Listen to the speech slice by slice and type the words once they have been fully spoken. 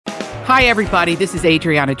Hi, everybody. This is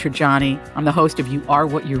Adriana Trajani. I'm the host of You Are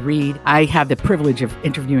What You Read. I have the privilege of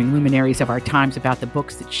interviewing luminaries of our times about the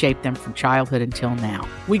books that shaped them from childhood until now.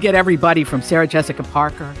 We get everybody from Sarah Jessica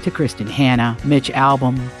Parker to Kristen Hanna, Mitch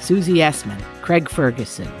Albom, Susie Essman, Craig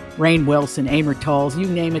Ferguson, Rainn Wilson, Amor Tolls, you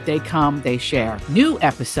name it, they come, they share. New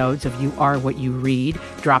episodes of You Are What You Read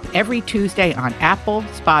drop every Tuesday on Apple,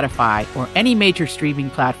 Spotify, or any major streaming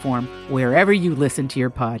platform wherever you listen to your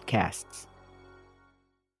podcasts.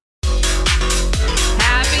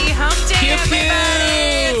 Everybody.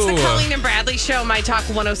 It's the Colleen and Bradley Show, My Talk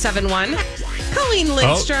 107.1. Colleen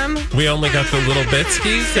Lindstrom. Oh, we only got the little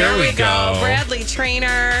bitskies. There we go. Bradley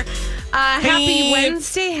Trainer. Happy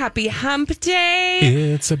Wednesday. Happy hump day.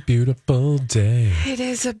 It's a beautiful day. It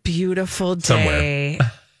is a beautiful day.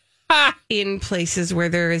 In places where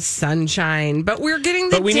there is sunshine. But we're getting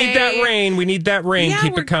the day. But we need that rain. We need that rain.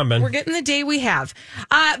 Keep it coming. We're getting the day we have.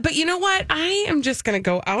 But you know what? I am just going to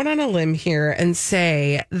go out on a limb here and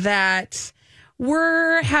say that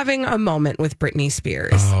we're having a moment with Britney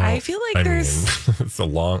Spears. I feel like it's a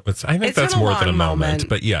long... I think that's more than a moment,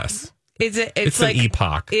 but yes. It's like an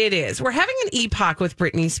epoch. It is. We're having an epoch with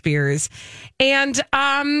Britney Spears. And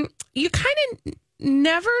you kind of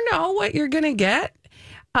never know what you're going to get.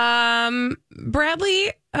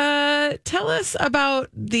 Bradley, tell us about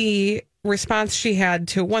the response she had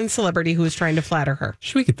to one celebrity who was trying to flatter her.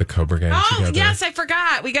 Should we get the Cobra Gang together? Oh, yes, I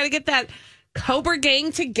forgot. We got to get that Cobra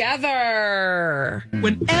Gang together.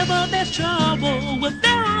 Whenever there's trouble, we're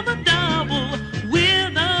there on the double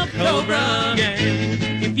with the Cobra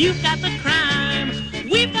Gang. If you've got the crime,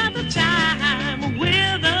 we've got the time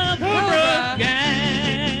with the Cobra Gang.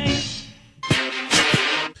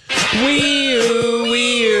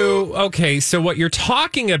 Okay, so what you're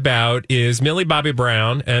talking about is Millie Bobby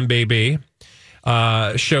Brown, MBB,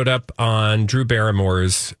 showed up on Drew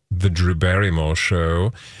Barrymore's The Drew Barrymore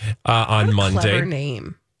Show on Monday. Clever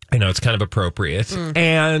name. I know, it's kind of appropriate.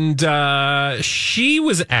 And she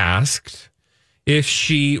was asked if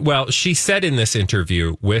she said in this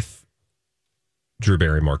interview with Drew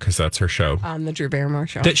Barrymore, because that's her show. On The Drew Barrymore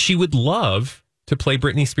Show. That she would love to play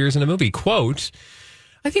Britney Spears in a movie. Quote,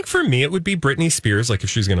 I think for me, it would be Britney Spears, like if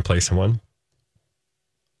she was going to play someone.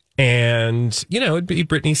 And, it'd be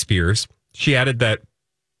Britney Spears. She added that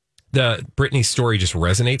the Britney story just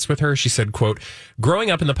resonates with her. She said, quote,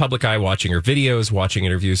 growing up in the public eye, watching her videos, watching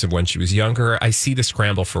interviews of when she was younger, I see the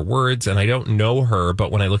scramble for words and I don't know her.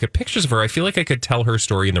 But when I look at pictures of her, I feel like I could tell her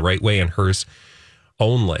story in the right way and hers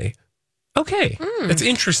only. Okay. That's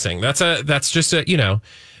interesting. That's just a,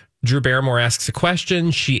 Drew Barrymore asks a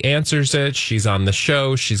question. She answers it. She's on the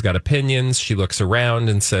show. She's got opinions. She looks around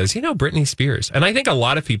and says, Britney Spears. And I think a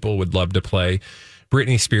lot of people would love to play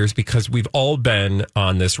Britney Spears because we've all been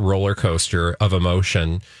on this roller coaster of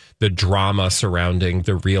emotion, the drama surrounding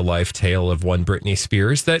the real life tale of one Britney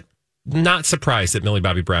Spears. That not surprised that Millie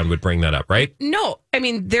Bobby Brown would bring that up, right? No, I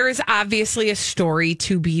mean, there is obviously a story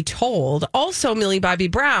to be told. Also, Millie Bobby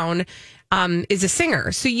Brown is a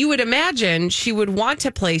singer. So you would imagine she would want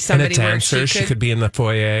to play somebody and a dancer. where she could be in the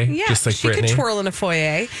foyer, just like she Britney. Could twirl in a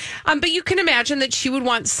foyer. But you can imagine that she would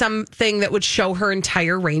want something that would show her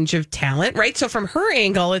entire range of talent, right? So from her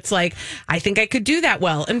angle, it's like, I think I could do that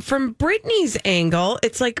well. And from Britney's angle,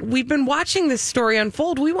 it's like, we've been watching this story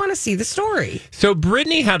unfold. We want to see the story. So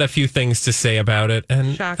Britney had a few things to say about it.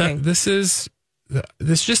 And shocking. This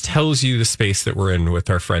just tells you the space that we're in with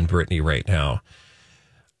our friend Britney right now.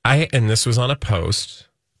 And this was on a post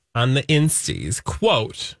on the Insties,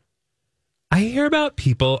 quote, I hear about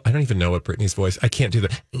people, I don't even know what Britney's voice, I can't do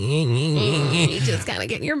that. You just gotta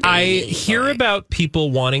get your I hear about people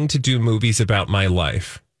wanting to do movies about my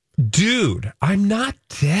life. Dude, I'm not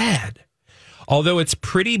dead. Although it's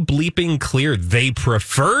pretty bleeping clear they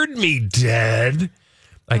preferred me dead.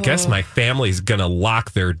 I guess my family's gonna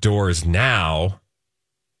lock their doors now.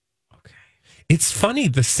 It's funny,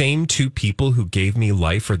 the same two people who gave me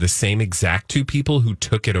life are the same exact two people who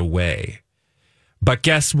took it away. But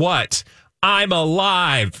guess what? I'm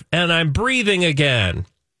alive and I'm breathing again.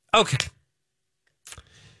 Okay.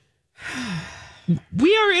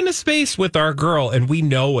 We are in a space with our girl and we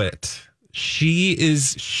know it.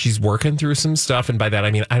 She's working through some stuff. And by that,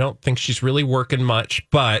 I mean, I don't think she's really working much,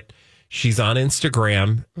 but she's on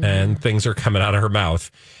Instagram and things are coming out of her mouth.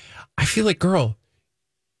 I feel like, girl,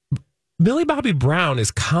 Millie Bobby Brown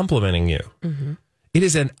is complimenting you. Mm-hmm. It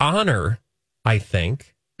is an honor, I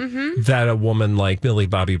think, that a woman like Millie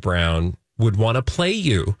Bobby Brown would want to play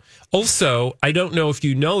you. Also, I don't know if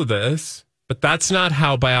you know this, but that's not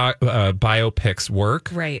how biopics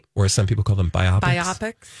work. Right. Or some people call them biopics.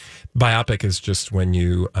 Biopics? Biopic is just when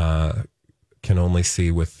you can only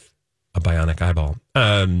see with a bionic eyeball.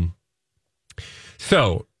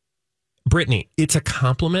 So, Brittany, it's a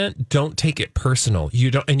compliment. Don't take it personal. You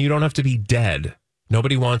don't have to be dead.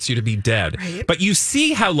 Nobody wants you to be dead. Right. But you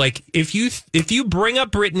see how, like, if you bring up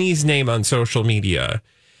Brittany's name on social media,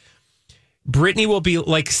 Brittany will be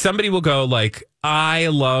like, somebody will go like, I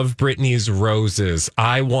love Brittany's roses.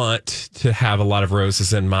 I want to have a lot of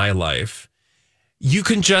roses in my life. You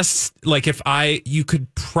can just, like, you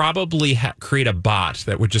could probably create a bot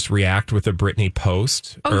that would just react with a Brittany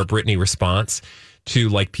post or a Brittany response to,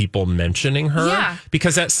 like, people mentioning her. Yeah.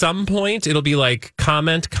 Because at some point it'll be like,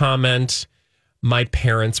 comment, my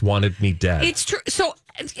parents wanted me dead. It's true. So,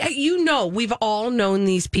 we've all known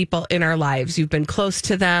these people in our lives. You've been close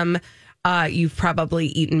to them. You've probably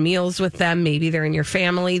eaten meals with them. Maybe they're in your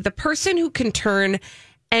family. The person who can turn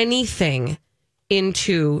anything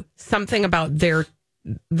into something about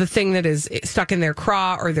the thing that is stuck in their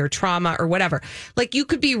craw or their trauma or whatever. Like, you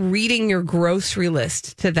could be reading your grocery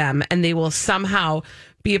list to them and they will somehow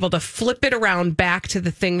be able to flip it around back to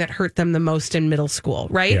the thing that hurt them the most in middle school,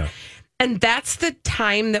 right? Yeah. And that's the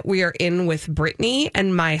time that we are in with Brittany.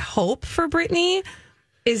 And my hope for Brittany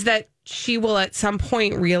is that she will at some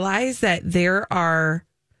point realize that there are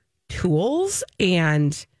tools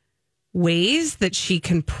and ways that she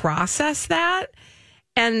can process that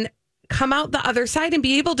and come out the other side and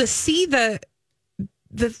be able to see the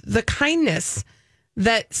kindness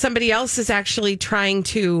that somebody else is actually trying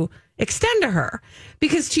to extend to her.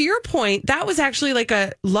 Because to your point, that was actually like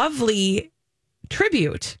a lovely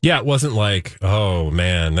tribute. Yeah, it wasn't like, oh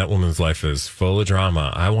man, that woman's life is full of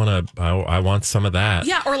drama. I want some of that.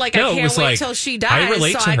 Yeah, or like, No, I it can't was wait like, till she I dies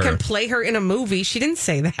relate so to I her. can play her in a movie. She didn't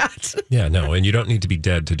say that. Yeah, no, and you don't need to be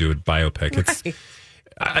dead to do a biopic. It's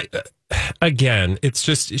again, it's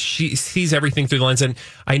just she sees everything through the lens, and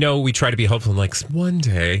I know we try to be hopeful. And like, one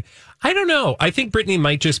day, I don't know. I think Brittany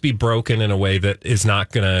might just be broken in a way that is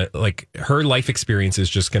not gonna, like, her life experience is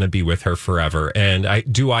just gonna be with her forever. And I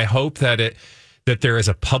hope that there is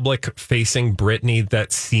a public facing Brittany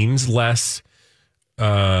that seems less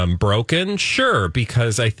broken. Sure,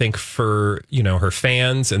 because I think for, her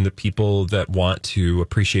fans and the people that want to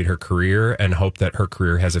appreciate her career and hope that her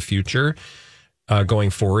career has a future going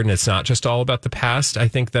forward, and it's not just all about the past, I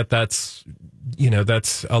think that's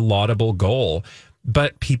a laudable goal.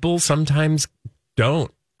 But people sometimes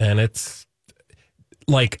don't, and it's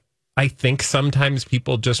like, I think sometimes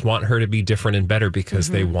people just want her to be different and better because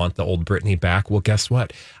they want the old Brittany back. Well, guess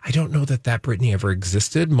what? I don't know that Brittany ever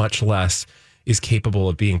existed, much less is capable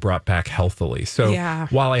of being brought back healthily. So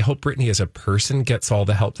while I hope Brittany as a person gets all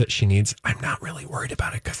the help that she needs, I'm not really worried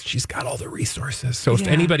about it because she's got all the resources. So if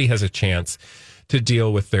anybody has a chance to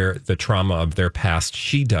deal with the trauma of their past,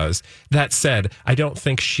 she does. That said, I don't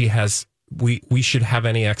think she has, we should have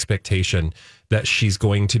any expectation that she's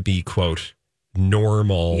going to be, quote,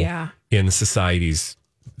 normal in society's,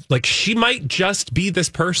 like, she might just be this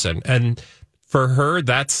person, and for her,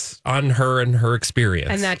 that's on her and her experience,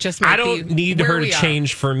 and that just might I don't need her to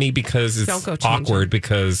change for me because it's awkward,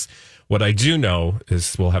 because what I do know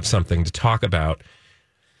is we'll have something to talk about,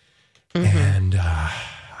 and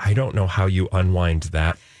I don't know how you unwind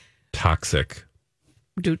that toxic.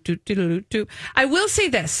 I will say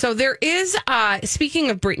this. So there is, speaking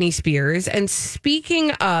of Britney Spears and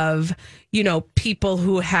speaking of, people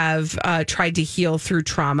who have tried to heal through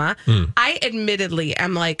trauma, I admittedly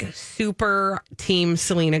am like super team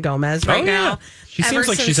Selena Gomez right now. She seems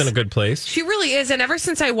like she's in a good place. She really is. And ever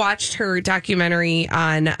since I watched her documentary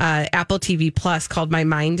on Apple TV Plus called My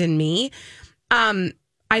Mind and Me,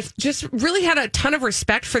 I've just really had a ton of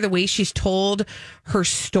respect for the way she's told her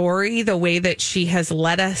story, the way that she has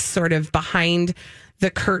led us sort of behind the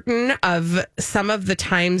curtain of some of the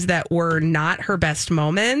times that were not her best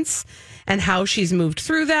moments, and how she's moved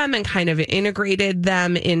through them and kind of integrated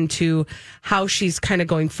them into how she's kind of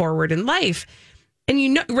going forward in life.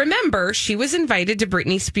 And remember, she was invited to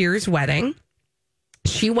Britney Spears' wedding.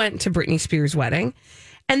 She went to Britney Spears' wedding.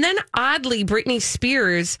 And then oddly, Britney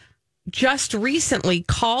Spears just recently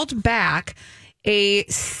called back a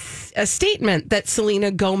statement that Selena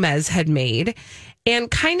Gomez had made and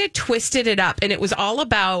kind of twisted it up. And it was all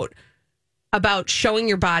about showing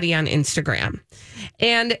your body on Instagram.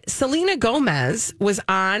 And Selena Gomez was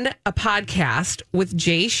on a podcast with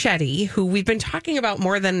Jay Shetty, who we've been talking about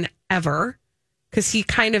more than ever because he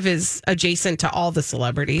kind of is adjacent to all the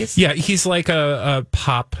celebrities. Yeah, he's like a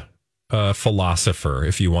pop philosopher,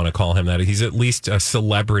 if you want to call him that. He's at least a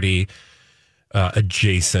celebrity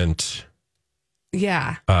adjacent,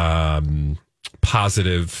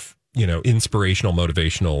 positive, inspirational,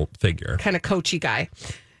 motivational figure, kind of coachy guy.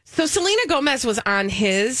 So Selena Gomez was on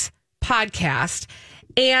his podcast,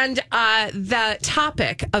 And the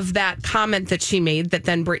topic of that comment that she made that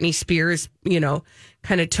then Britney Spears,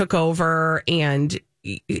 kind of took over and,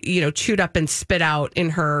 chewed up and spit out in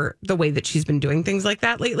the way that she's been doing things like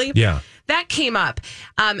that lately. Yeah. That came up.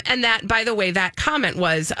 And that, by the way, that comment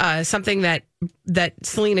was something that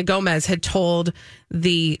Selena Gomez had told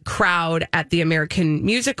the crowd at the American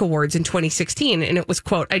Music Awards in 2016. And it was,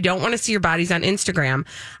 quote, "I don't want to see your bodies on Instagram.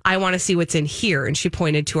 I want to see what's in here." And she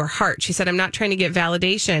pointed to her heart. She said, "I'm not trying to get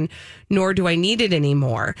validation, nor do I need it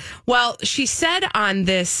anymore." Well, she said on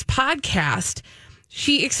this podcast,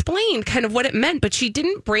 she explained kind of what it meant, but she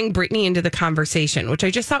didn't bring Britney into the conversation, which I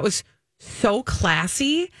just thought was so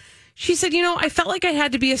classy. She said, I felt like I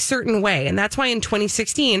had to be a certain way. And that's why in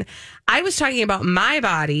 2016, I was talking about my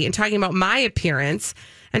body and talking about my appearance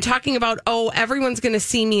and talking about, everyone's going to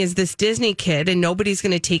see me as this Disney kid and nobody's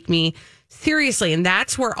going to take me seriously. And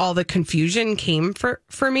that's where all the confusion came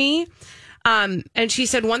for me. And she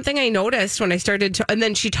said, one thing I noticed when I started to, and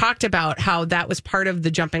then she talked about how that was part of the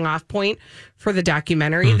jumping off point for the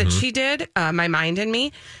documentary that she did, My Mind and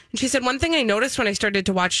Me. And she said, one thing I noticed when I started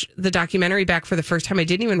to watch the documentary back for the first time, I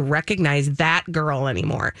didn't even recognize that girl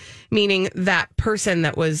anymore. Meaning that person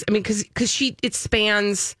that was, because it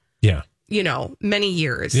spans, many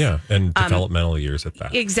years. Yeah. And developmental years at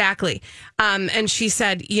that. Exactly. And she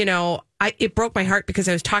said, it broke my heart because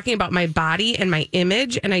I was talking about my body and my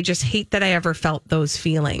image, and I just hate that I ever felt those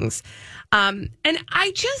feelings. And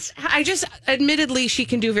I just, admittedly, she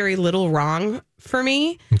can do very little wrong for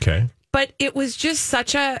me. Okay. But it was just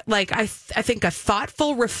such a, I think a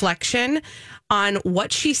thoughtful reflection on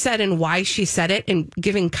what she said and why she said it and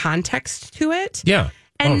giving context to it. Yeah.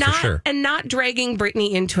 And for sure. and not dragging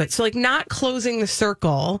Britney into it. So not closing the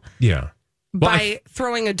circle. Yeah. By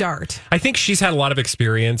throwing a dart. I think she's had a lot of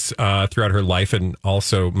experience throughout her life, and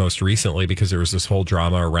also most recently because there was this whole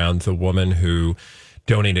drama around the woman who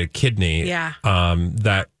donated a kidney. Yeah.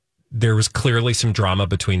 That there was clearly some drama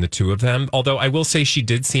between the two of them. Although I will say she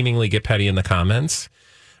did seemingly get petty in the comments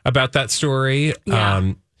about that story.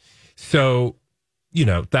 Yeah. So,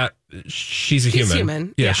 that she's a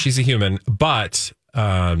human. Yeah, she's a human. But,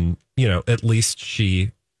 at least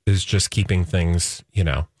she is just keeping things,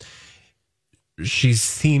 she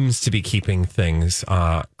seems to be keeping things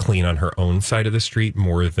clean on her own side of the street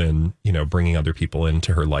more than, bringing other people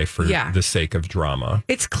into her life for the sake of drama.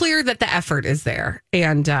 It's clear that the effort is there,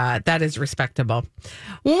 and that is respectable.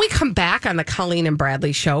 When we come back on the Colleen and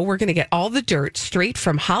Bradley show, we're going to get all the dirt straight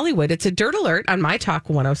from Hollywood. It's a Dirt Alert on My Talk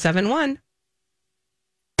 107.1.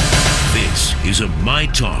 This is a My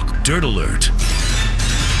Talk Dirt Alert.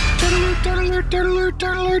 Dirt Alert, Dirt Alert, Dirt Alert,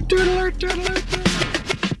 Dirt Alert, Dirt Alert, Dirt Alert.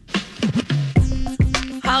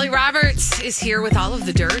 Holly Roberts is here with all of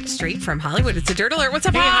the dirt straight from Hollywood. It's a Dirt Alert. What's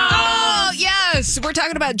up, Holly? Oh, yes. We're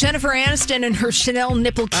talking about Jennifer Aniston and her Chanel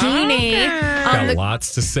nipple-kini. Got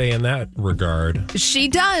lots to say in that regard. She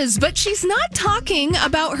does, but she's not talking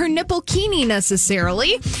about her nipple-kini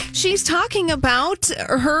necessarily. She's talking about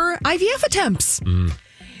her IVF attempts.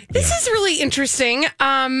 This is really interesting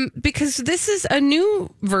because this is a new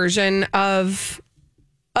version of,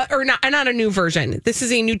 or not a new version. This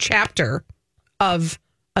is a new chapter of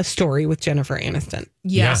a story with Jennifer Aniston.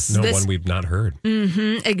 Yes. One we've not heard.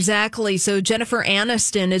 Exactly. So Jennifer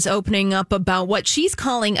Aniston is opening up about what she's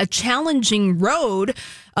calling a challenging road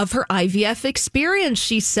of her IVF experience.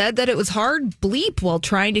 She said that it was hard bleep while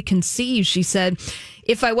trying to conceive. She said,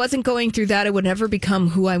 if I wasn't going through that, I would never become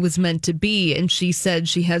who I was meant to be. And she said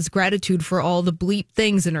she has gratitude for all the bleep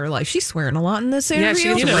things in her life. She's swearing a lot in this area.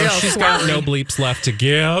 Yeah, she's got no bleeps left to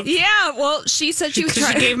give. Yeah, well, she said she was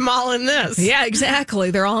trying. She gave them all in this. Yeah, exactly.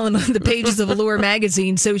 They're all on the pages of Allure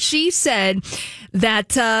magazine. So she said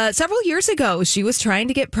that several years ago, she was trying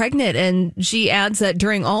to get pregnant. And she adds that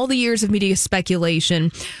during all the years of media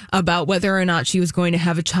speculation about whether or not she was going to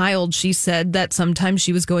have a child, she said that sometimes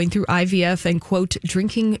she was going through IVF and, quote,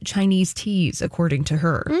 drinking Chinese teas, according to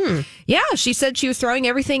her. Yeah, she said she was throwing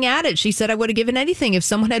everything at it. She said, I would have given anything if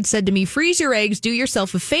someone had said to me, freeze your eggs, do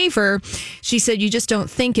yourself a favor. She said, you just don't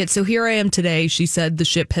think it. So here I am today. She said, the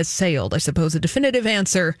ship has sailed. I suppose a definitive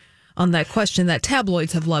answer on that question that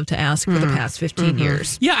tabloids have loved to ask for the past 15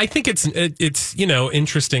 years. Yeah, I think it's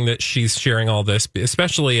interesting that she's sharing all this,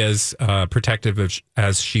 especially as protective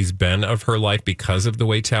as she's been of her life because of the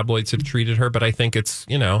way tabloids have treated her. But I think it's,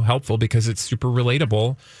 helpful because it's super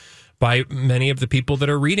relatable by many of the people that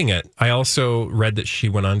are reading it. I also read that she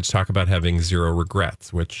went on to talk about having zero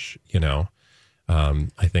regrets, which, I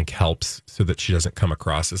think helps so that she doesn't come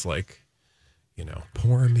across as like,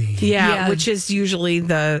 poor me. Yeah, which is usually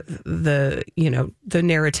the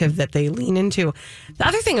narrative that they lean into. The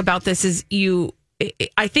other thing about this is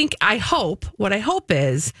I hope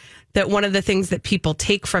is that one of the things that people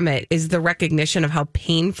take from it is the recognition of how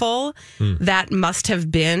painful that must have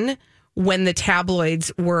been when the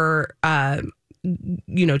tabloids were,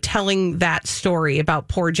 telling that story about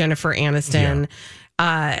poor Jennifer Aniston.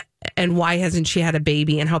 And why hasn't she had a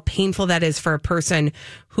baby, and how painful that is for a person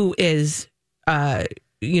who is,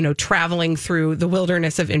 traveling through the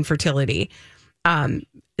wilderness of infertility.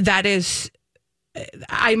 That is,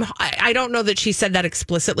 I don't know that she said that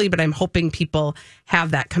explicitly, but I'm hoping people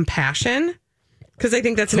have that compassion, because I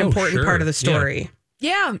think that's an important part of the story.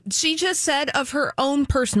 Yeah, she just said of her own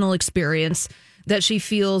personal experience that she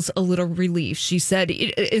feels a little relief. She said,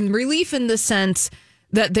 in relief in the sense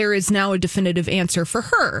that there is now a definitive answer for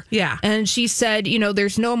her. Yeah. And she said,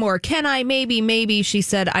 there's no more, can I, maybe. She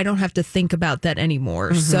said, I don't have to think about that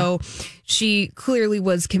anymore. So she clearly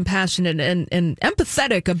was compassionate and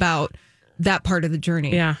empathetic about that part of the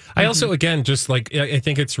journey. Yeah. I also, again, just like, I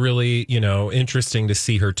think it's really, interesting to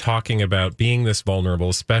see her talking about being this vulnerable,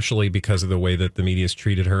 especially because of the way that the media's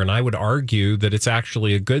treated her. And I would argue that it's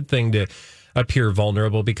actually a good thing to appear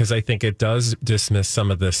vulnerable, because I think it does dismiss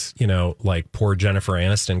some of this, like poor Jennifer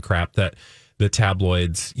Aniston crap that the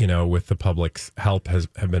tabloids, with the public's help have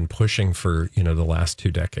been pushing for, the last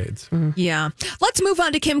 2 decades. Yeah. Let's move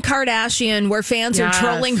on to Kim Kardashian, where fans are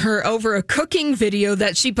trolling her over a cooking video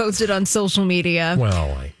that she posted on social media.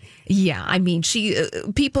 Well,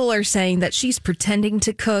 People are saying that she's pretending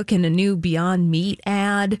to cook in a new Beyond Meat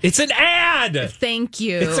ad. it's an ad. Thank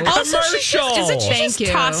you. It's a commercial. Isn't she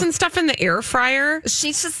just tossing stuff in the air fryer?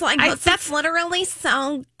 She's just like, that's literally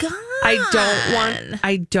so good. Hi,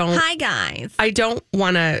 guys. I don't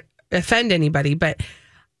want to offend anybody, but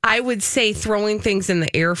I would say throwing things in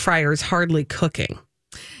the air fryer is hardly cooking.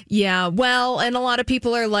 Yeah, well, and a lot of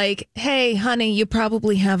people are like, hey, honey, you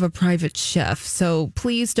probably have a private chef, so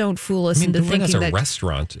please don't fool us into thinking has a that...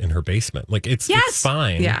 restaurant in her basement. Like, it's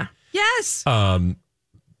fine. Yeah. Yes.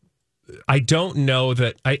 I don't know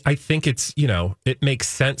that. I think it's, it makes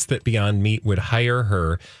sense that Beyond Meat would hire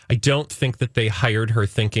her. I don't think that they hired her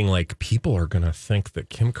thinking like people are going to think that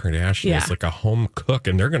Kim Kardashian is like a home cook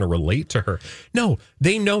and they're going to relate to her. No,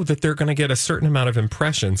 they know that they're going to get a certain amount of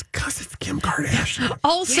impressions because it's Kim Kardashian.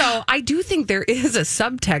 Also, I do think there is a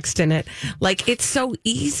subtext in it. Like, it's so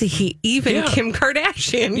easy. Even Kim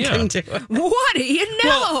Kardashian can do it. What do you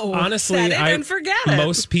know? Well, honestly, Set it and forget it.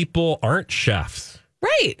 Most people aren't chefs.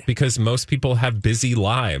 Right. Because most people have busy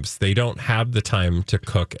lives. They don't have the time to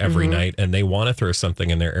cook every night, and they want to throw something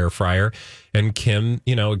in their air fryer. And Kim,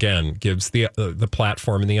 again, gives the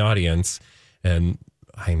platform and the audience. And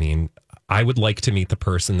I mean, I would like to meet the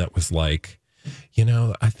person that was like,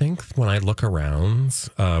 I think when I look around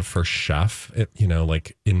for chef,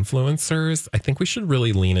 like influencers, I think we should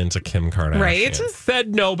really lean into Kim Kardashian. Right?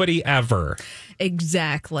 Said nobody ever.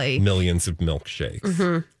 Exactly. Millions of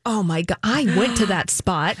milkshakes. Oh my God. I went to that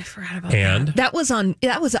spot. I forgot about And That was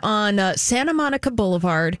on Santa Monica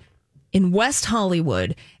Boulevard in West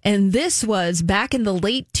Hollywood. And this was back in the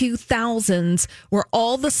late 2000s where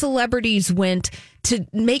all the celebrities went to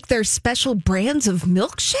make their special brands of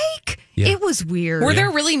milkshake. Yeah. It was weird. Were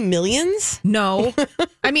there really millions? No.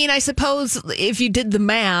 I mean, I suppose if you did the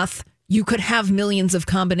math, you could have millions of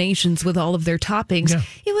combinations with all of their toppings. Yeah.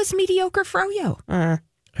 It was mediocre froyo. I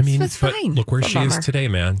mean, It's but fine. look where It's a she is bummer. today,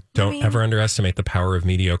 man. Don't ever underestimate the power of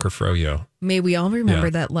mediocre froyo. May we all remember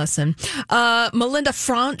Yeah. that lesson. Melinda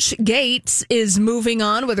French Gates is moving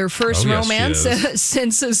on with her first Oh, yes, romance she is.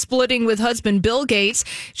 since splitting with husband Bill Gates.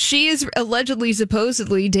 She is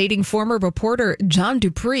supposedly dating former reporter John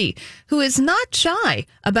Dupree, who is not shy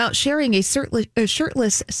about sharing a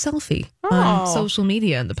shirtless selfie on social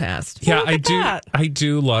media in the past. Yeah, look at that. I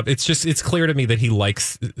do love. It's clear to me that he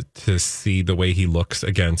likes to see the way he looks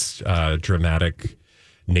against dramatic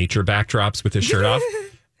nature backdrops with his shirt off.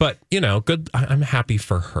 But good. I'm happy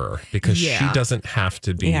for her because she doesn't have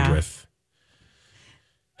to be with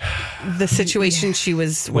The situation she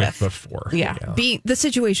was with. before. Yeah. The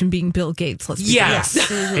situation being Bill Gates. Let's be Yes.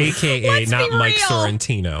 AKA Let's not be Mike real.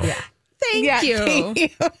 Sorrentino. Yeah. Thank you.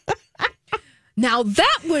 Now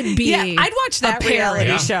that would be I'd watch that a pair. reality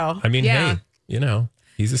Yeah. show. I mean, Yeah. hey,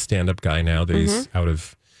 he's a stand-up guy now that he's out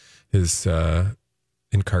of his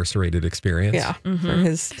incarcerated experience. Yeah. For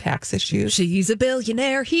his tax issues. She's a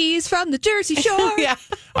billionaire. He's from the Jersey Shore. Yeah.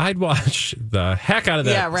 I'd watch the heck out of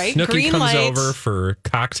that. Yeah, right? Snooki Green comes light. over for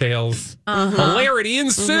cocktails. Hilarity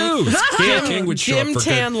ensues. Stan King would show up Jim for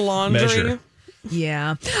Tan good laundry. measure.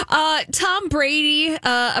 Yeah. Tom Brady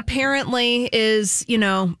apparently is,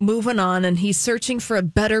 moving on, and he's searching for a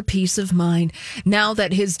better peace of mind now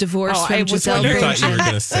that his divorce Oh, from I was Giselle I wondering- thought you were Bündchen.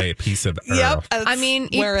 going to say a piece of Yep. earth. That's I mean,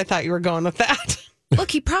 where I thought you were going with that.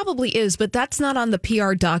 Look, he probably is, but that's not on the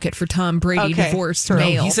PR docket for Tom Brady Okay, divorce true.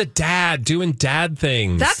 mail. He's a dad doing dad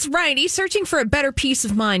things. That's right. He's searching for a better peace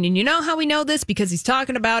of mind. And you know how we know this? Because he's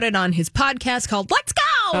talking about it on his podcast called Let's Go.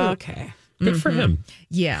 Okay. good for him.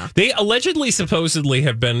 Yeah. They allegedly, supposedly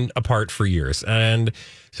have been apart for years. And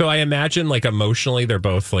so I imagine like emotionally, they're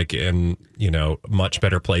both like in, much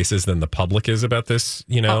better places than the public is about this,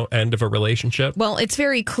 end of a relationship. Well, it's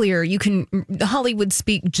very clear. You can Hollywood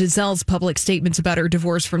speak Gisele's public statements about her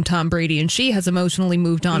divorce from Tom Brady, and she has emotionally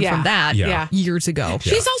moved on Yeah. from that Yeah. years ago.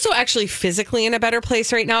 She's also actually physically in a better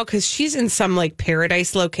place right now because she's in some like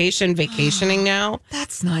paradise location vacationing now.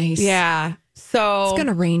 That's nice. Yeah. So It's going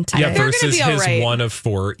to rain today. Yeah, They're gonna versus be all his right. one of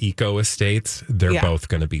 4 eco estates. They're Yeah. both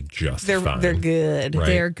going to be just fine. they're good. Right.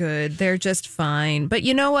 They're good. They're just fine. But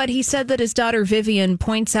you know what? He said that his daughter Vivian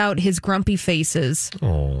points out his grumpy faces.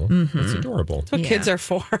 Oh, that's adorable. That's what kids are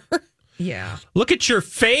for. Yeah. Look at your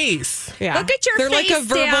face. Yeah. Look at your They're face, like a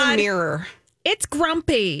verbal Dad. mirror. It's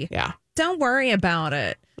grumpy. Yeah. Don't worry about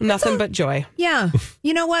it. Nothing but joy. Yeah.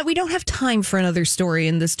 You know what? We don't have time for another story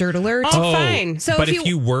in this Dirt Alert. Oh, fine. So but if if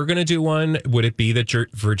you were going to do one, would it be that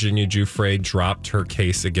Virginia Giuffre dropped her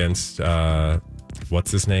case against, what's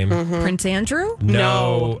his name? Prince Andrew?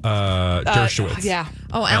 No, Dershowitz. Yeah.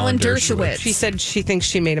 Oh, Alan Dershowitz. She said she thinks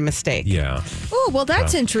she made a mistake. Yeah. Oh, well,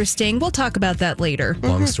 that's interesting. We'll talk about that later.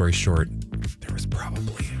 Long story short, there was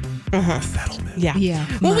probably a settlement. Yeah. Yeah.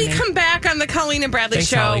 When we money. come back on the Colleen and Bradley Thanks,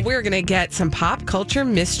 show, Holly. we're going to get some pop culture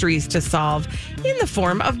mysteries to solve in the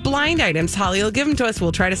form of blind items. Holly will give them to us.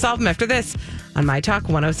 We'll try to solve them after this on My Talk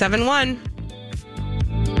 1071.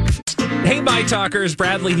 Hey, My Talkers,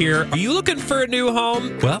 Bradley here. Are you looking for a new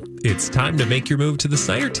home? Well, it's time to make your move to the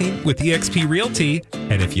Snyder team with eXp Realty.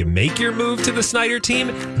 And if you make your move to the Snyder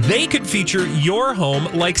team, they could feature your home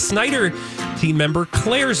like Snyder team member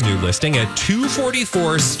Claire's new listing at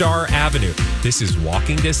 244 Star Avenue. This is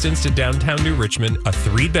walking distance to downtown New Richmond, a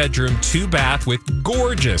 3-bedroom, 2-bath with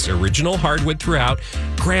gorgeous original hardwood throughout,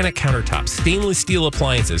 granite countertops, stainless steel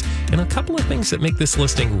appliances, and a couple of things that make this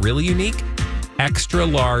listing really unique. Extra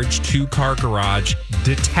large 2-car garage,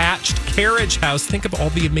 detached carriage house. Think of all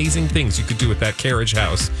the amazing things you could do with that carriage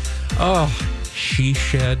house. Oh, she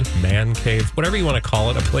shed, man cave, whatever you want to call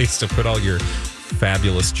it, a place to put all your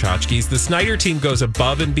fabulous tchotchkes. The Snyder team goes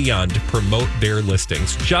above and beyond to promote their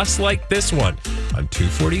listings, just like this one on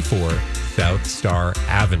 244 South Star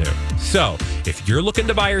Avenue. So if you're looking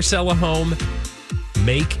to buy or sell a home,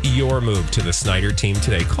 make your move to the Snyder team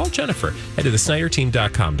today. Call Jennifer. Head to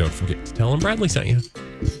thesnyderteam.com. Don't forget to tell them Bradley sent you.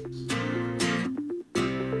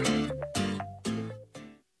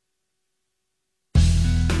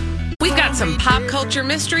 We've got some pop culture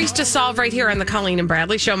mysteries to solve right here on the Colleen and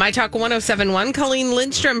Bradley show. My Talk 1071, Colleen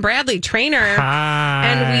Lindstrom, Bradley Trainer. Hi.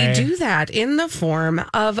 And we do that in the form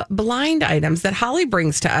of blind items that Holly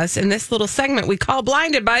brings to us in this little segment we call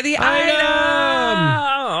Blinded by the Item.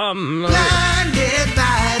 Blinded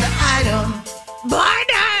by the item. Blind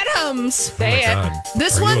items. Say it. God.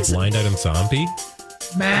 This Are one's- you a blind item zombie?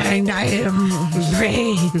 Blind item.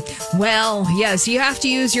 Brain. Well, yes, you have to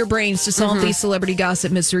use your brains to solve these celebrity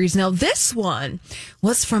gossip mysteries. Now, this one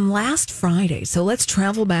was from last Friday, so let's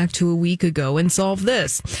travel back to a week ago and solve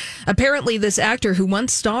this. Apparently, this actor who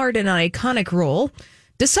once starred in an iconic role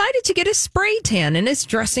decided to get a spray tan in his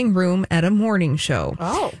dressing room at a morning show.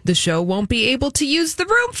 Oh. The show won't be able to use the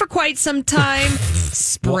room for quite some time.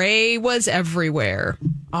 Spray was everywhere.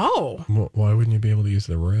 Oh. Well, why wouldn't you be able to use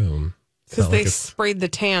the room? It's Because not they like it's- sprayed the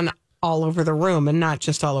tan all over the room and not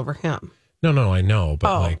just all over him. No, I know, but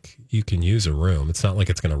Oh. like you can use a room. It's not like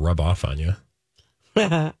it's going to rub off on you.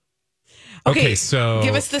 Okay, so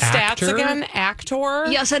give us the actor? stats again. Actor.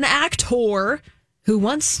 Yes, an actor who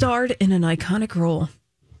once starred in an iconic role.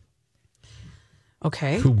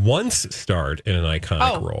 Okay. Who once starred in an iconic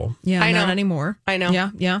Oh. role. Yeah, I not know. anymore. I know.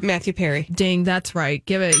 Yeah. Matthew Perry. Ding, that's right.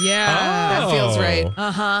 Give it. Yeah. That feels right.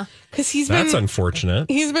 Uh-huh. Because That's unfortunate.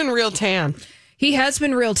 he's been real tan. He has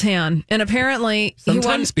been real tan. And apparently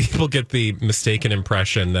Sometimes people get the mistaken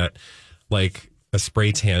impression that like a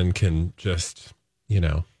spray tan can just,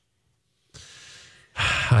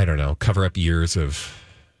 I don't know, cover up years of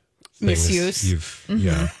things Misuse. You've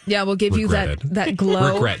Yeah, we'll give regretted. you that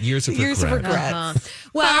glow. regret years of Years of regret. regret.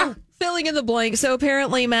 Well, filling in the blank. So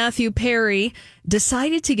apparently Matthew Perry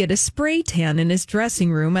decided to get a spray tan in his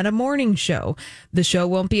dressing room at a morning show. The show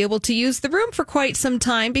won't be able to use the room for quite some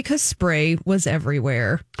time because spray was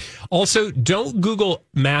everywhere. Also, don't Google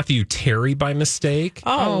Matthew Terry by mistake.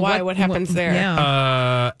 Oh, why? What happens there?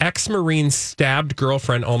 Yeah. Ex-Marine stabbed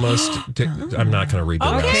girlfriend almost. I'm not going to read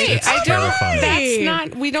the rest. Okay, It's I don't. terrifying. That's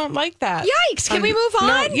not. We don't like that. Yikes. Can we move on?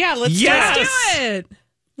 No, yeah, let's Yes. do it. Do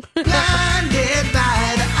it. Blinded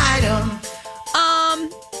by the item.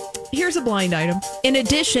 Here's a blind item. In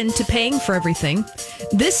addition to paying for everything,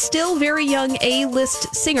 this still very young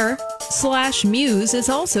A-list singer / muse is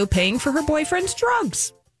also paying for her boyfriend's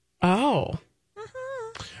drugs. Oh.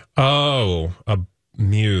 Oh, a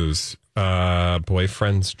muse.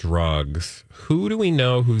 Boyfriend's drugs. Who do we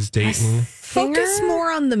know who's dating? Focus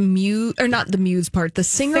more on the muse, or not the muse part, the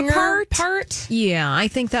singer part. Yeah, I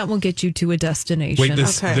think that will get you to a destination. Wait,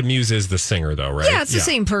 the muse is the singer, though, right? Yeah, it's the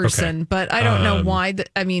same person, okay. but I don't know why.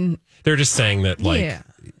 They're just saying that,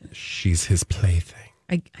 she's his plaything.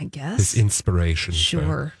 I guess. His inspiration. Sure.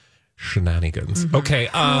 For shenanigans. Mm-hmm. Okay,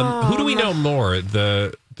 who do we know more?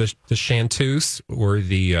 The chanteuse or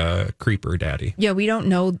the creeper daddy? Yeah, we don't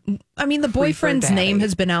know. I mean, the boyfriend's name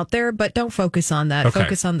has been out there, but don't focus on that. Okay.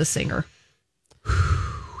 Focus on the singer.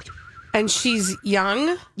 And she's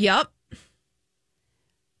young? Yep.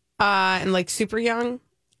 And like super young?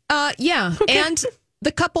 Yeah. Okay. And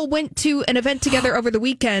the couple went to an event together over the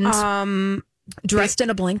weekend. Dressed in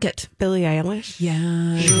a blanket. Billie Eilish?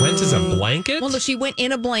 Yeah. She went as a blanket? Well, no, she went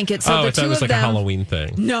in a blanket. So I the thought two it was of like them, a Halloween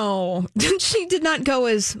thing. No. She did not go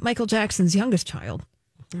as Michael Jackson's youngest child.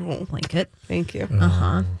 Oh, blanket. Thank you.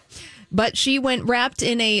 Uh-huh. But she went wrapped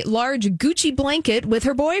in a large Gucci blanket with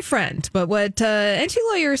her boyfriend. But what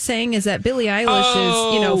anti-lawyer is saying is that Billie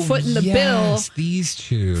Eilish is, footing the bill these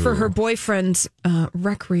two. for her boyfriend's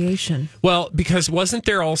recreation. Well, because wasn't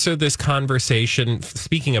there also this conversation,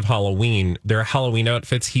 speaking of Halloween, their Halloween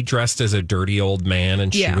outfits, he dressed as a dirty old man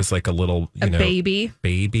and she was like a little, baby.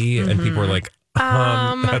 Mm-hmm. And people were like,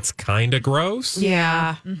 that's kind of gross.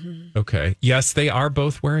 Yeah. Mm-hmm. Okay. Yes, they are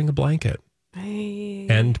both wearing a blanket.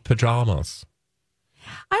 And pajamas.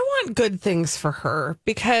 I want good things for her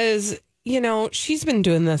because, she's been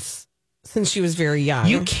doing this since she was very young.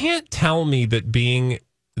 You can't tell me that being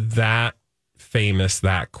that famous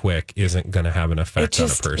that quick isn't going to have an effect on a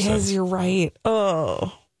person. You're right.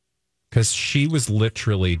 Oh. Because she was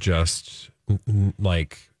literally just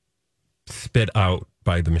like spit out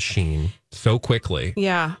by the machine so quickly.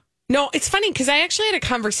 Yeah. No, it's funny because I actually had a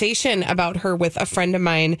conversation about her with a friend of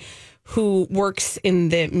mine who works in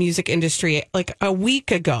the music industry like a week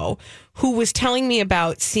ago, who was telling me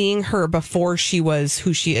about seeing her before she was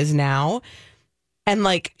who she is now. And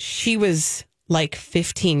like, she was like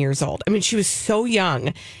 15 years old. I mean, she was so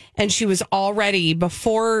young and she was already,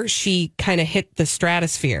 before she kind of hit the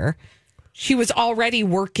stratosphere, she was already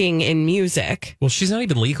working in music. Well, she's not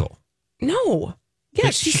even legal. No. Yeah,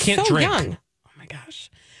 But she's she can't so drink. young. Oh my gosh.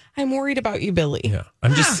 I'm worried about you, Billy. Yeah,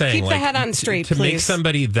 I'm just saying. Keep the head on straight, to make please.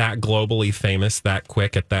 somebody that globally famous that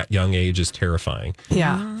quick at that young age is terrifying.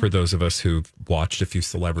 Yeah. For those of us who've watched a few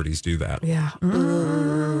celebrities do that. Yeah.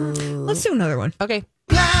 Let's do another one. Okay.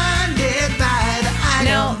 Blinded by the item.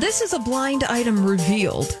 Now, this is a blind item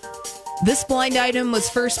revealed. This blind item was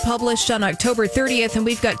first published on October 30th, and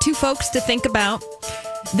we've got two folks to think about.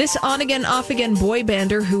 This on-again, off-again boy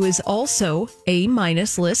bander, who is also A-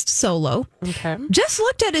 list solo, just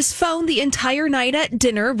looked at his phone the entire night at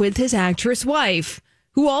dinner with his actress wife,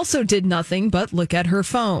 who also did nothing but look at her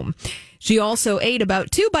phone. She also ate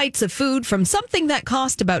about 2 bites of food from something that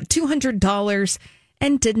cost about $200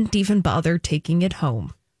 and didn't even bother taking it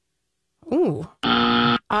home. Ooh.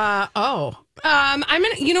 I'm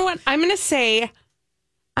gonna. You know what? I'm gonna say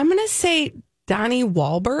Donnie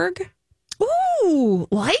Wahlberg. Ooh,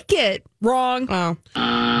 like it. Wrong. Oh.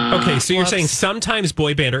 Okay, so you're saying sometimes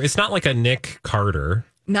boy bander. It's not like a Nick Carter.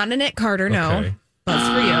 Not a Nick Carter, no. Okay. That's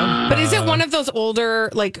for you. But is it one of those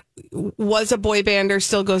older, like, was a boy bander,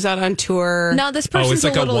 still goes out on tour? No, this person's it's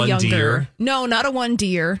like a little a one younger. deer? No, not a one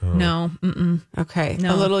deer. No. Mm-mm. Okay.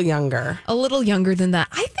 No. A little younger. A little younger than that.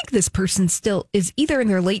 I think this person still is either in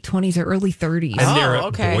their late 20s or early 30s. And they're a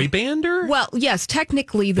okay. boy bander? Well, yes,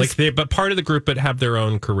 technically. This, but part of the group, but have their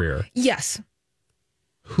own career. yes.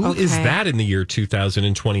 Who is Okay. that in the year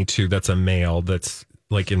 2022 that's a male that's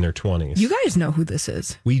like in their 20s? You guys know who this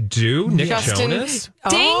is. We do? Nick Justin- Jonas?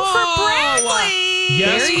 Ding for Bradley.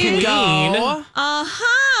 Yes, There you Queen. go.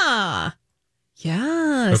 Uh-huh.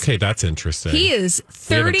 Yes. Okay, that's interesting. He is We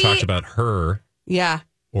 30. haven't talked about her Yeah.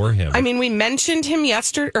 or him. I mean, we mentioned him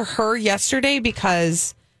her yesterday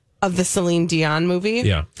because of the Celine Dion movie.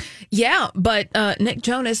 yeah. Yeah, but Nick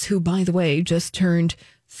Jonas, who, by the way, just turned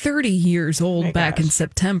 30 years old back in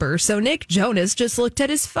September. So Nick Jonas just looked at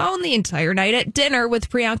his phone the entire night at dinner with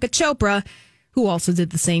Priyanka Chopra, who also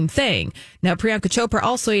did the same thing. Now, Priyanka Chopra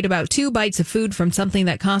also ate about 2 bites of food from something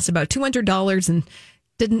that cost about $200 and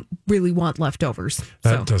didn't really want leftovers.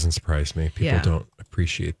 That doesn't surprise me. People Yeah. don't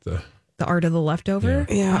appreciate the The Art of the Leftover?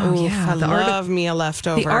 Yeah. Oh, Oof, yeah. I The art love me a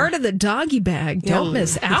leftover. The Art of the Doggy Bag. Don't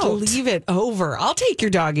miss out. Leave it over. I'll take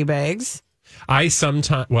your doggy bags. I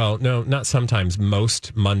sometimes, well, no, not sometimes.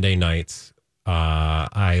 Most Monday nights,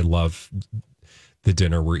 I love the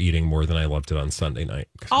dinner we're eating more than I loved it on Sunday night.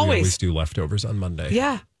 'Cause we always do leftovers on Monday.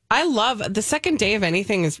 Yeah. I love the second day of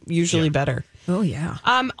anything is usually better. Oh, yeah.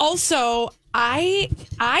 Also, I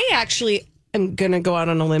actually am going to go out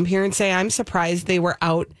on a limb here and say I'm surprised they were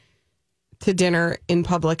out to dinner in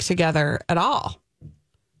public together at all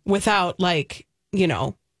without, like, you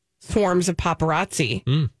know, swarms of paparazzi.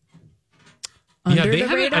 Under they the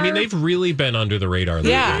haven't. radar? I mean, they've really been under the radar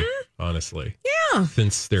lately. Yeah. Honestly. Yeah.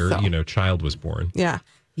 Since their, child was born. Yeah.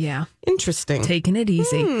 Yeah. Interesting. Taking it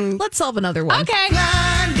easy. Let's solve another one. Okay.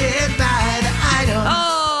 Blinded by the item.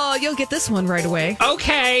 Oh, you'll get this one right away.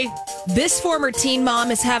 Okay. This former teen mom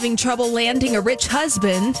is having trouble landing a rich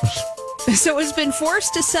husband, so has been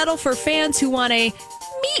forced to settle for fans who want a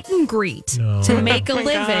meet and greet to make a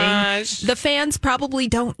living. gosh. The fans probably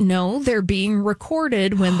don't know they're being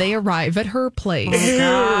recorded when they arrive at her place. Is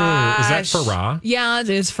that Farah? Yeah, it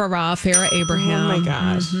is Farah Abraham. Oh my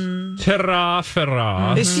gosh.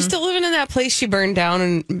 Farah. Is she still living in that place she burned down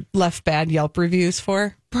and left bad Yelp reviews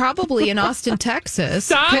for? Probably in Austin, Texas.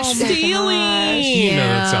 Stop stealing. You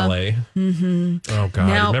know, it's LA. Mm-hmm. Oh, God.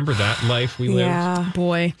 Now- Remember that life we lived?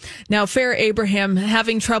 Boy. Now, Farrah Abraham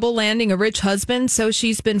having trouble landing a rich husband, so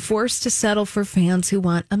she's been forced to settle for fans who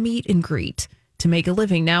want a meet and greet to make a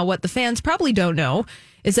living. Now, what the fans probably don't know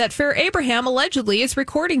is that Farrah Abraham allegedly is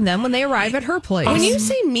recording them when they arrive at her place. When you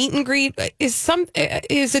say meet and greet, is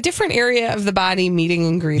a different area of the body meeting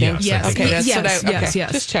and greeting? Yes, I think Okay, it that's is. what I. Okay,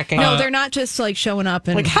 yes. just checking. No, they're not just like showing up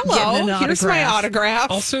and like, hello, getting an here's my autograph.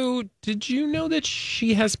 autograph. Also, did you know that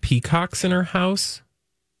she has peacocks in her house?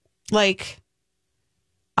 Like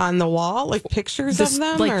on the wall, like pictures of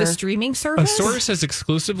them, Like the or? streaming A service? source has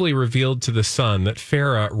exclusively revealed to The Sun that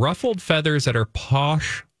Farah ruffled feathers at her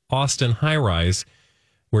posh Austin high-rise,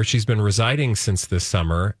 where she's been residing since this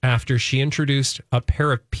summer, after she introduced a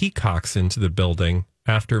pair of peacocks into the building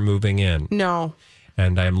after moving in. No.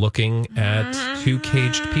 And I'm looking at two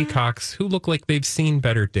caged peacocks who look like they've seen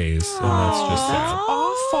better days. And that's just sad.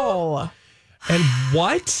 Awful. And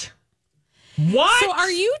what? What? So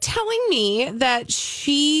are you telling me that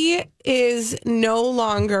she is no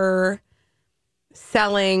longer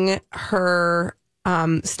selling her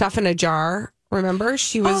stuff in a jar? Remember,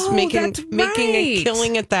 she was Oh, making that's a right.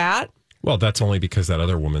 killing at that. Well, that's only because that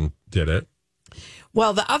other woman did it.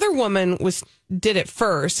 Well, the other woman did it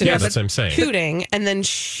first. And Yeah, it was that's what I'm saying. Cooting, and then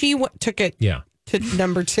she took it Yeah. to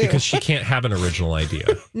number two. Because she can't have an original idea.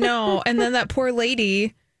 No, and then that poor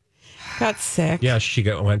lady. got sick. Yeah, she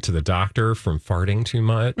went to the doctor from farting too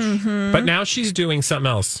much. But now she's doing something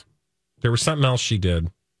else. There was something else she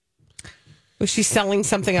did. Was she selling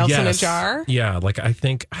something else in a jar? Yeah, like I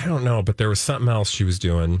don't know, but there was something else she was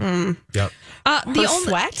doing. Yep. Her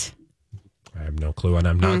sweat? I have no clue, and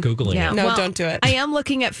I'm not Googling Yeah. it. No, Well, don't do it. I am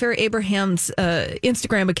looking at Farrah Abraham's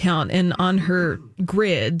Instagram account, and on her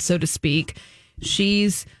grid, so to speak,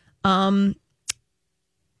 she's getting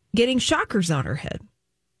shockers on her head.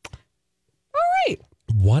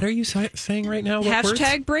 What are you saying right now? What words?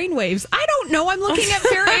 Hashtag brainwaves. I don't know. I'm looking at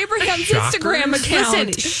Farrah Abraham's Shockers? Instagram account.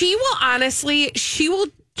 Listen, she will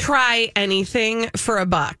try anything for a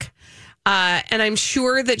buck. And I'm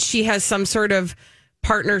sure that she has some sort of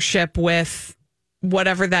partnership with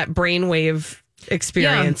whatever that brainwave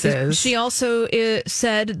experience is. She also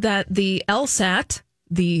said that the LSAT,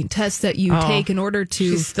 the test that you take in order to...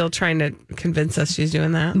 She's still trying to convince us she's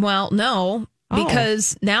doing that. Well, no,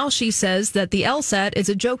 because now she says that the LSAT is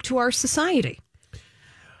a joke to our society.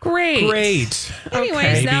 Great. Anyways,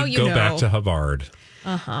 Maybe now you go know. back to Havard.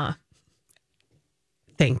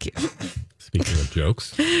 Thank you. Speaking of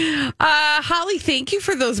jokes. Holly, thank you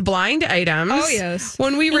for those blind items. Oh, yes.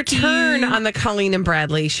 When we return on the Colleen and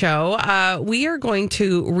Bradley show, we are going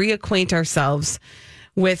to reacquaint ourselves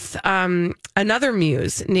with another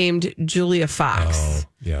muse named Julia Fox. Oh,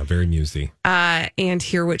 yeah, very musy. And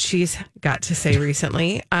hear what she's got to say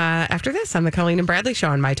recently after this on the Colleen and Bradley show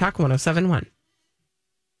on My Talk 107.1.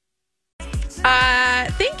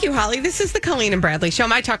 Thank you, Holly. This is the Colleen and Bradley show,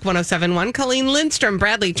 My Talk 107.1. Colleen Lindstrom,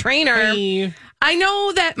 Bradley Trainer. Hey. I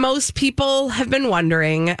know that most people have been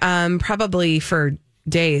wondering, probably for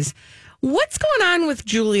days, what's going on with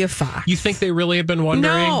Julia Fox? You think they really have been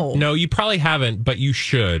wondering? No. You probably haven't, but you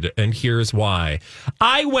should. And here's why.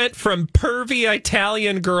 I went from pervy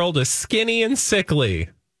Italian girl to skinny and sickly.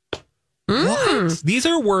 What? These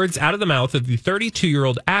are words out of the mouth of the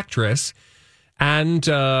 32-year-old actress and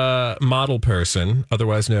model person,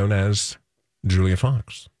 otherwise known as Julia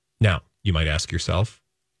Fox. Now, You might ask yourself,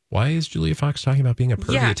 why is Julia Fox talking about being a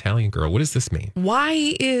pervy Italian girl? What does this mean?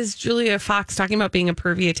 Why is Julia Fox talking about being a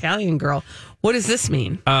pervy Italian girl? What does this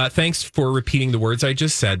mean? Thanks for repeating the words I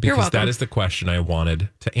just said, because that is the question I wanted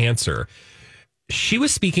to answer. She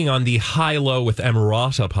was speaking on the High Low with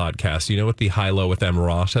Emirata podcast. You know what the High Low with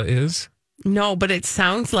Emirata is? No, but it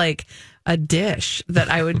sounds like a dish that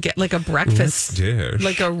I would get, like a breakfast dish,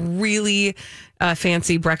 like a really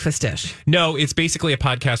fancy breakfast dish. No, it's basically a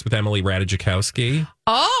podcast with Emily Ratajkowski.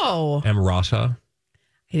 Oh, Emirata.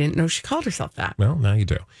 I didn't know she called herself that. Well, now you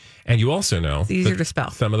do. And you also know it's easier to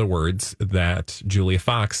spell some of the words that Julia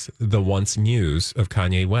Fox, the once muse of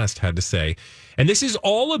Kanye West, had to say. And this is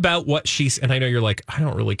all about what she's, and I know you're like, I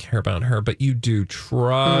don't really care about her, but you do.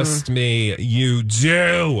 Trust me, you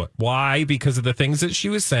do. Why? Because of the things that she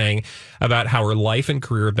was saying about how her life and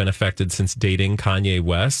career have been affected since dating Kanye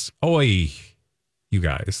West. Oy, you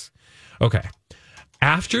guys. Okay.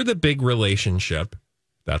 After the big relationship,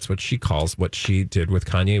 that's what she calls what she did with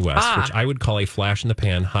Kanye West, which I would call a flash in the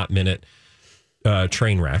pan, hot minute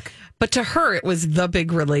train wreck. But to her, it was the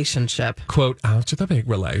big relationship. Quote, after the big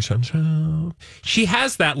relationship. She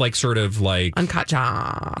has that like sort of like Uncut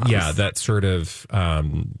Gems. Yeah, that sort of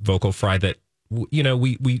vocal fry that, you know,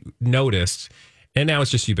 we noticed, and now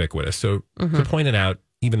it's just ubiquitous. So to point it out,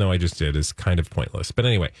 even though I just did, is kind of pointless. But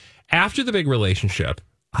anyway, after the big relationship,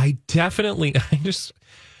 I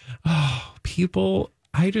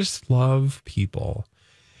just love people.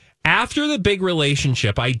 After the big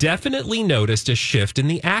relationship, I definitely noticed a shift in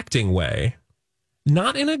the acting way.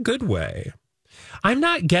 Not in a good way. I'm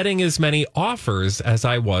not getting as many offers as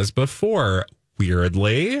I was before,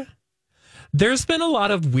 weirdly. There's been a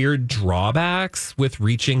lot of weird drawbacks with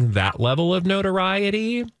reaching that level of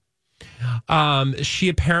notoriety. She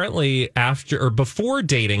apparently, before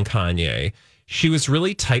dating Kanye, she was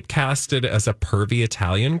really typecasted as a pervy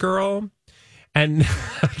Italian girl. And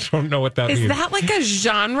I don't know what that means. Is that like a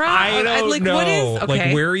genre? I don't know. What is, okay.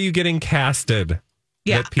 Like, where are you getting casted?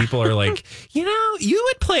 Yeah. That people are like, you know, you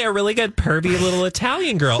would play a really good pervy little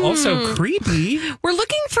Italian girl. Also creepy. We're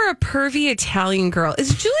looking for a pervy Italian girl.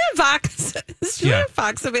 Is Julia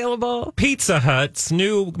Fox available? Pizza Hut's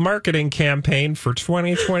new marketing campaign for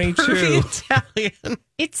 2022. Pervy Italian.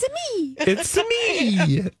 It's me. It's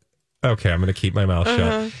me. Okay, I'm going to keep my mouth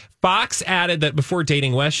shut. Fox added that before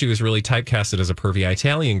dating West, she was really typecasted as a pervy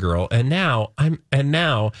Italian girl, and now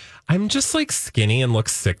I'm just like skinny and look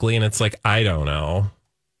sickly, and it's like, I don't know.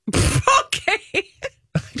 Okay.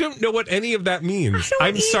 I don't know what any of that means.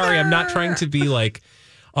 I'm sorry, I'm not trying to be like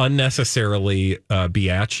unnecessarily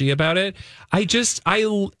biatchy about it. I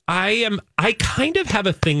kind of have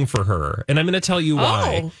a thing for her, and I'm going to tell you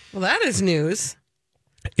why. Oh, well, that is news.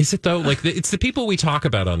 Is it though? Like it's the people we talk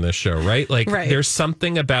about on this show, right? Like there's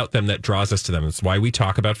something about them that draws us to them. It's why we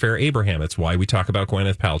talk about Fair Abraham. It's why we talk about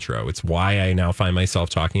Gwyneth Paltrow. It's why I now find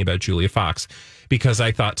myself talking about Julia Fox, because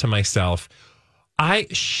I thought to myself,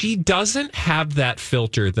 she doesn't have that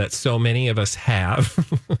filter that so many of us have.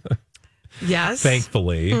 Yes.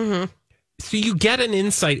 Thankfully. Mm-hmm. So you get an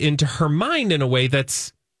insight into her mind in a way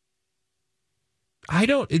that's,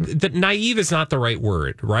 that naive is not the right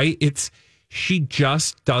word, right? She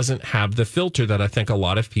just doesn't have the filter that I think a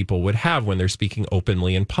lot of people would have when they're speaking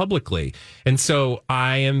openly and publicly. And so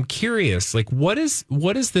I am curious, like, what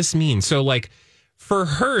does this mean? So like for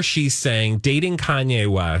her, she's saying dating Kanye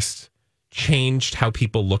West changed how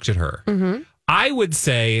people looked at her. Mm-hmm. I would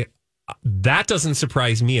say that doesn't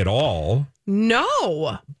surprise me at all.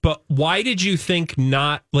 No. But why did you think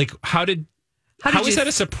not? Like, how is that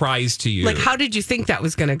a surprise to you? Like, how did you think that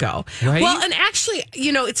was going to go? Right? Well, and actually,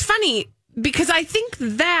 you know, it's funny because I think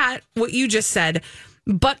that what you just said,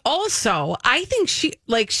 but also I think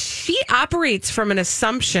she operates from an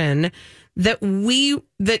assumption that we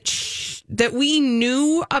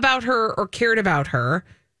knew about her or cared about her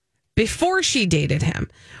before she dated him,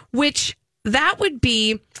 which that would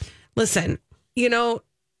be, listen, you know,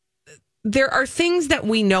 there are things that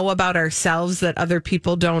we know about ourselves that other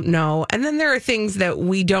people don't know. And then there are things that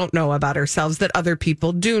we don't know about ourselves that other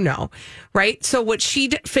people do know. Right. So what she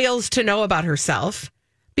fails to know about herself,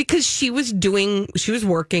 because she was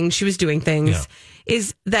working, she was doing things,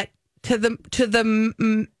 is that to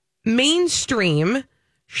the mainstream,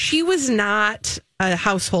 she was not a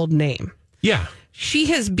household name. Yeah. She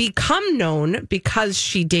has become known because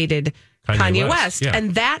she dated Kanye West. Yeah.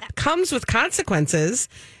 And that comes with consequences.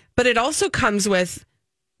 But it also comes with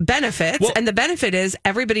benefits, and the benefit is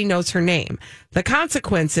everybody knows her name. The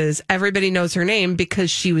consequence is everybody knows her name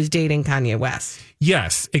because she was dating Kanye West.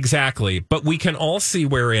 Yes, exactly. But we can all see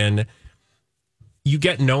wherein you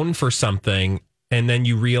get known for something and then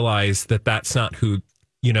you realize that that's not who,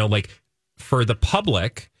 you know, like for the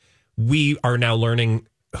public, we are now learning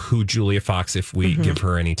who Julia Fox, if we give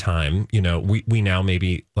her any time, we now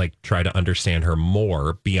maybe like try to understand her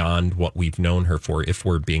more beyond what we've known her for, if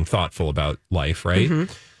we're being thoughtful about life, right?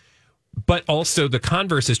 But also the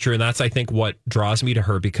converse is true. And that's, I think, what draws me to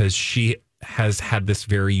her, because she has had this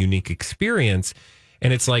very unique experience.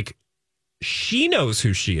 And it's like, she knows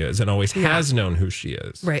who she is and always has known who she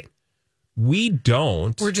is. Right. We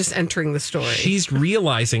don't. We're just entering the story. She's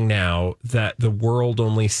realizing now that the world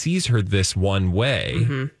only sees her this one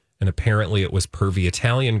way. And apparently it was pervy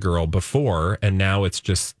Italian girl before. And now it's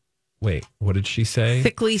just, wait, what did she say?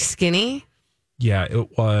 Thickly skinny. Yeah,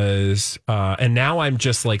 it was. And now I'm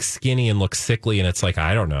just like skinny and look sickly. And it's like,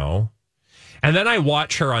 I don't know. And then I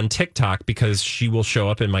watch her on TikTok, because she will show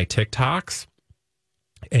up in my TikToks.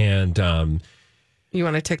 And you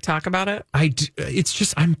want to TikTok about it? It's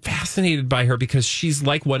just, I'm fascinated by her, because she's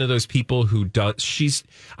like one of those people who does,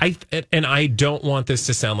 and I don't want this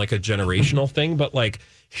to sound like a generational thing, but like,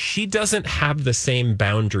 she doesn't have the same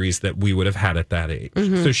boundaries that we would have had at that age.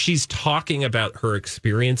 So she's talking about her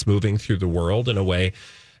experience moving through the world in a way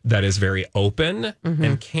that is very open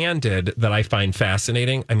and candid, that I find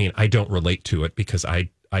fascinating. I mean, I don't relate to it, because I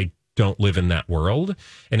don't live in that world,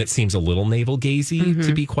 and it seems a little navel-gazy,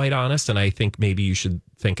 to be quite honest. And I think maybe you should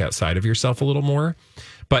think outside of yourself a little more.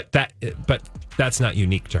 But that's not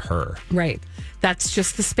unique to her, right? That's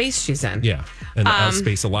just the space she's in. Yeah, and a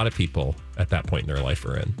space a lot of people at that point in their life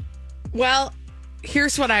are in. Well,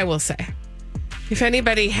 here's what I will say: if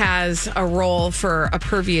anybody has a role for a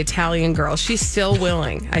pervy Italian girl, she's still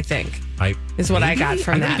willing. I think is what I got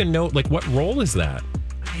from that. I don't even know, like, what role is that?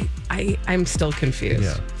 I'm still confused.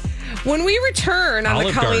 Yeah. When we return on Olive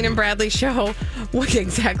the Colleen Garden. and Bradley show,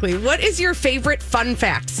 what is your favorite fun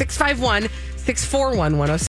fact? 651-641-1067.